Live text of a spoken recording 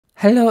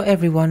Hello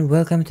everyone,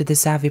 welcome to the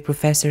Savvy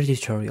Professor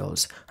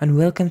tutorials and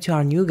welcome to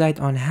our new guide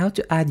on how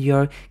to add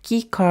your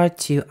Keycard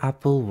to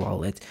Apple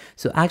Wallet.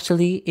 So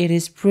actually it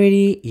is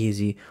pretty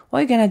easy. What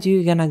you're gonna do,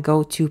 you're gonna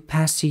go to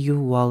Pass to You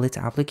Wallet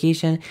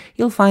application.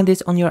 You'll find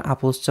it on your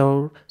Apple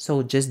Store,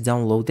 so just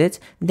download it,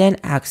 then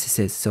access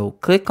it. So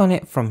click on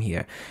it from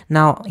here.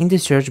 Now in the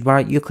search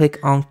bar, you click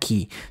on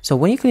Key. So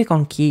when you click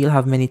on Key, you'll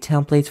have many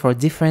templates for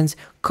different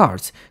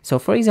cards. So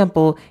for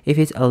example, if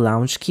it's a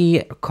launch key,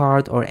 a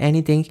card or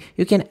anything,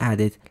 you can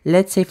add it.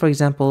 Let's say for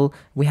example,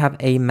 we have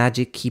a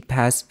magic key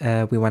pass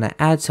we want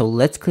to add, so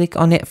let's click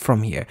on it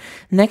from here.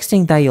 Next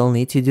thing that you'll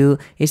need to do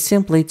is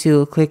simply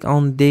to click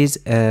on this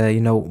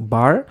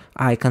bar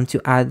icon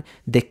to add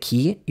the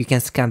key. You can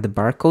scan the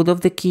barcode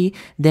of the key,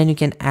 then you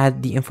can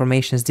add the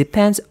information.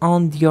 Depends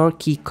on your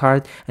key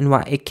card and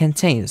what it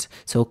contains,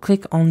 so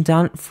click on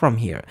done from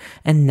here,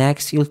 and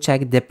next you'll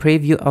check the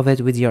preview of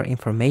it with your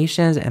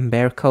information and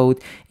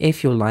barcode.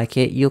 If you like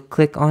it, you'll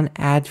click on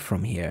add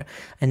from here,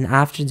 and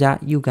after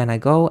that you're gonna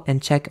go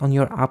and check on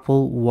your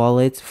Apple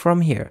Wallet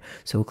from here.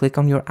 So click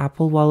on your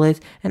Apple Wallet,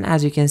 and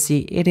as you can see,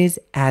 it is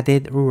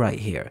added right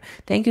here.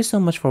 Thank you so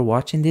much for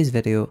watching this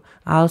video.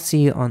 I'll see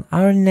you on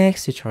our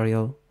next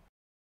tutorial.